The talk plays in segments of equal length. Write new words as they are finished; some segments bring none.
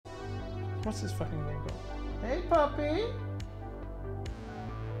What's this fucking name called? Hey, puppy.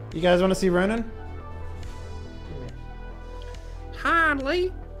 You guys want to see Ronin?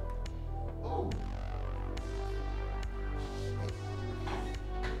 Henley. Oh.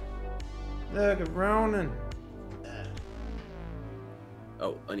 Look at Ronin.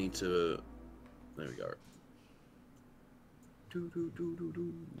 Oh, I need to. There we go.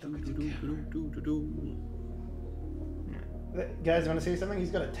 Guys, want to see something? He's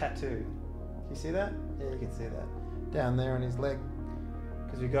got a tattoo. You see that? Yeah, you can see that. Down there on his leg.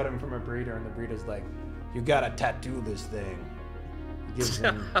 Because we got him from a breeder, and the breeder's like, you gotta tattoo this thing. He gives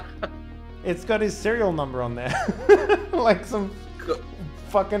him... It's got his serial number on there. Like some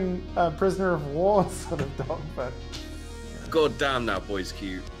fucking prisoner of war sort of dog, but... God damn, that boy's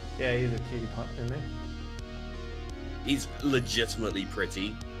cute. Yeah, he's a cutie punt, isn't he? He's legitimately pretty.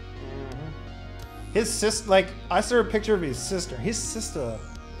 Mm-hmm. His sister, like, I saw a picture of his sister. His sister,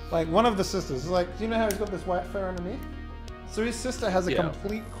 like, one of the sisters, like, do you know how he's got this white fur underneath? So his sister has a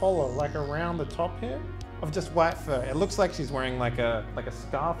complete collar, like, around the top here, of just white fur. It looks like she's wearing, like a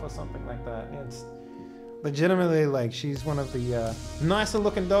scarf or something like that. It's legitimately, like, she's one of the nicer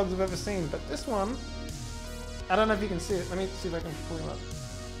looking dogs I've ever seen. But this one, I don't know if you can see it. Let me see if I can pull him up.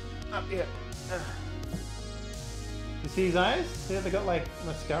 Up here. You see his eyes? See how they got like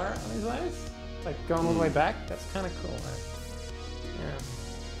mascara on his eyes? Like going all the way back? That's kind of cool, right? Yeah.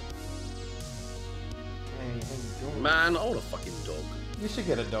 Hey, man, I want a fucking dog. You should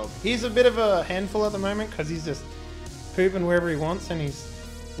get a dog. He's a bit of a handful at the moment because he's just pooping wherever he wants and he's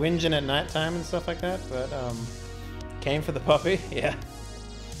whinging at nighttime and stuff like that. But came for the puppy, yeah.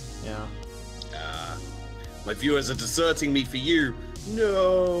 Yeah. My viewers are deserting me for you.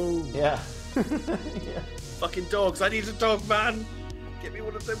 No. Yeah. Yeah. Fucking dogs. I need a dog, man. Get me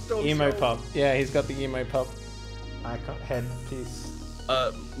one of them dogs. Emo pup. Yeah, he's got the emo pup icon head piece.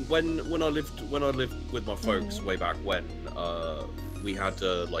 When I lived with my folks way back when, we had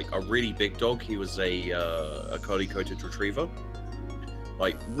like a really big dog. He was a curly coated retriever.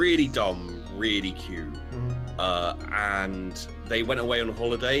 Like really dumb, really cute. And they went away on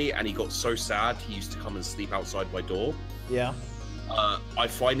holiday and he got so sad he used to come and sleep outside my door. Yeah. I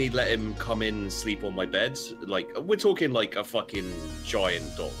finally let him come in and sleep on my bed. Like, we're talking like a fucking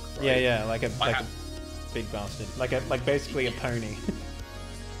giant dog, right? Yeah, yeah, like a big bastard. Like basically a pony.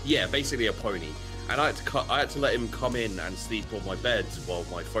 Yeah, basically a pony. And I had to let him come in and sleep on my bed while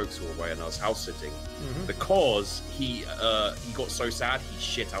my folks were away and I was house sitting. Because he got so sad he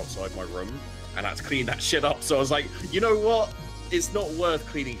shit outside my room and I had to clean that shit up. So I was like, you know what? It's not worth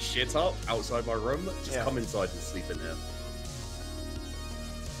cleaning shit up outside my room. Just come inside and sleep in here.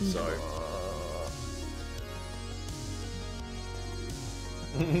 So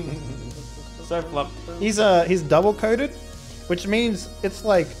so fluff. He's double coated, which means it's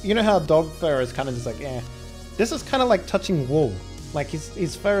like, you know how dog fur is kind of just like, this is kind of like touching wool. Like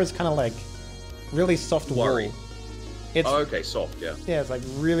his fur is kind of like really soft wool. It's, okay, soft, yeah. Yeah, it's like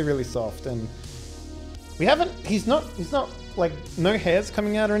really, really soft, and he's not like no hairs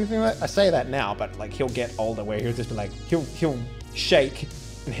coming out or anything like that. I say that now, but like he'll get older where he'll just be like, he'll shake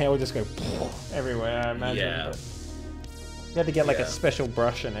and hair will just go everywhere, I imagine. Yeah. But you had to get like a special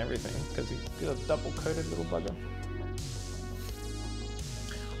brush and everything because he's got a double coated little bugger.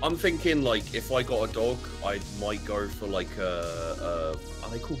 I'm thinking like if I got a dog, I might go for like are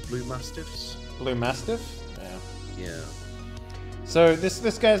they called blue mastiffs? Blue mastiff? Yeah. Yeah. So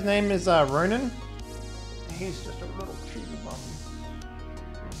this guy's name is Ronin. He's just a little cutie bum.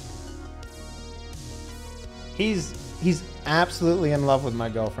 He's absolutely in love with my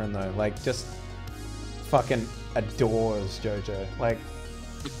girlfriend though. Like just fucking adores Jojo. Like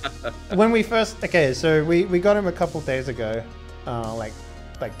when we first so we got him a couple days ago, like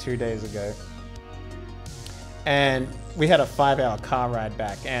 2 days ago, and we had a 5-hour car ride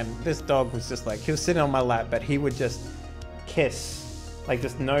back, and this dog was just like, he was sitting on my lap, but he would just kiss, like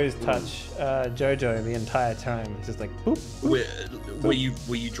just nose touch Jojo the entire time, just like boop, boop, boop.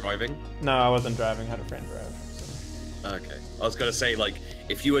 Were you driving? No, I wasn't driving. I had a friend drive. So. Okay, I was gonna say like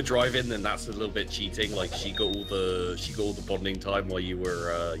if you were driving, then that's a little bit cheating. Like she got all the bonding time while you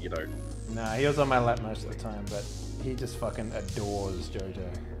were, you know. Nah, he was on my lap most of the time, but he just fucking adores Jojo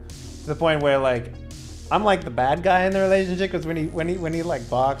to the point where like I'm like the bad guy in the relationship because when he like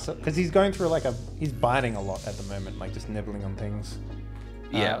barks, because he's going through like he's biting a lot at the moment, like just nibbling on things.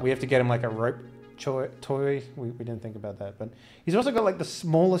 Yeah, we have to get him like a rope toy. We didn't think about that, but he's also got like the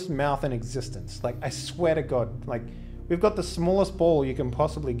smallest mouth in existence. Like I swear to God, like we've got the smallest ball you can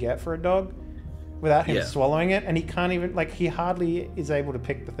possibly get for a dog without him swallowing it, and he can't even, like, he hardly is able to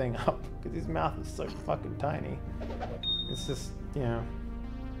pick the thing up because his mouth is so fucking tiny. It's just, you know.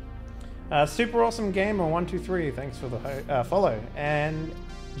 Super Awesome Gamer 123, thanks for the follow. And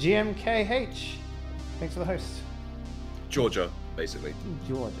GMKH, thanks for the host. Georgia, basically.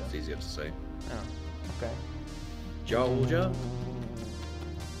 Georgia. It's easier to say. Oh, okay. Georgia.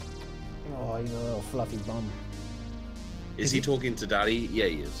 Oh, you little fluffy bum. Is he talking to Daddy? Yeah,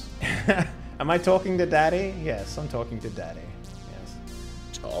 he is. Am I talking to Daddy? Yes, I'm talking to Daddy. Yes.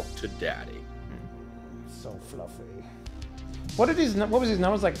 Talk to Daddy. So fluffy. What was his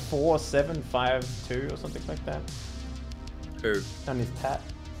numbers, like 4752 or something like that? Who? On his tat.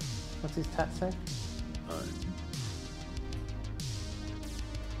 What's his tat say? Oh.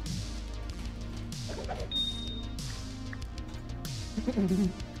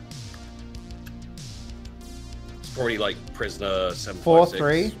 It's probably like prisoner 756.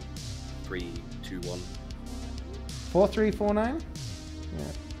 43. 321. 4349?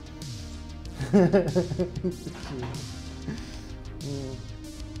 Yeah.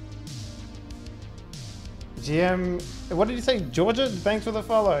 GM, what did you say? Georgia? Thanks for the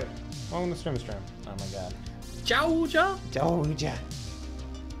follow. Welcome to Stream. Oh my god. Georgia? Georgia.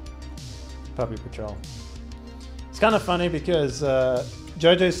 Puppy Patrol. It's kind of funny because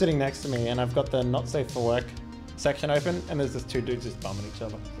Jojo's sitting next to me and I've got the not safe for work section open and there's just two dudes just bumming each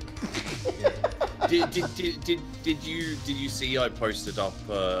other. Did you see I posted up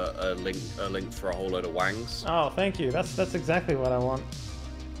a link for a whole load of wangs? Oh, thank you. That's exactly what I want.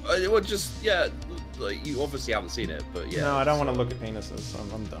 Well, just yeah, like you obviously haven't seen it, but yeah. No, I don't want to look at penises.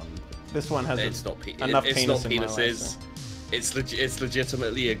 I'm done. This one has enough it's penis not in penises. my life, so. It's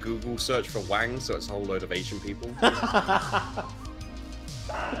legitimately a Google search for wangs, so it's a whole load of Asian people. I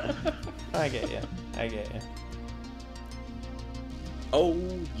get you. Oh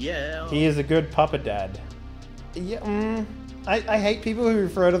yeah. He is a good pupper dad. Yeah. I hate people who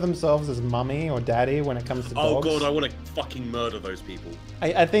refer to themselves as mummy or daddy when it comes to dogs. Oh god, I want to fucking murder those people.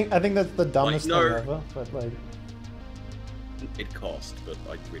 I think that's the dumbest Like, no. thing ever. But like, it cost, but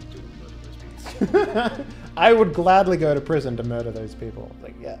I really do want to murder those people. I would gladly go to prison to murder those people.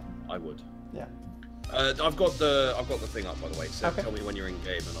 Like, yeah. I would. Yeah. I've got the thing up by the way. So Okay. tell me when you're in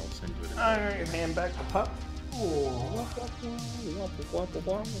game, and I'll send you it. Alright, hand back the pup.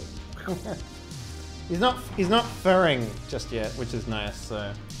 He's not furring just yet, which is nice.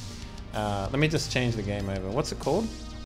 So let me just change the game over. What's it called?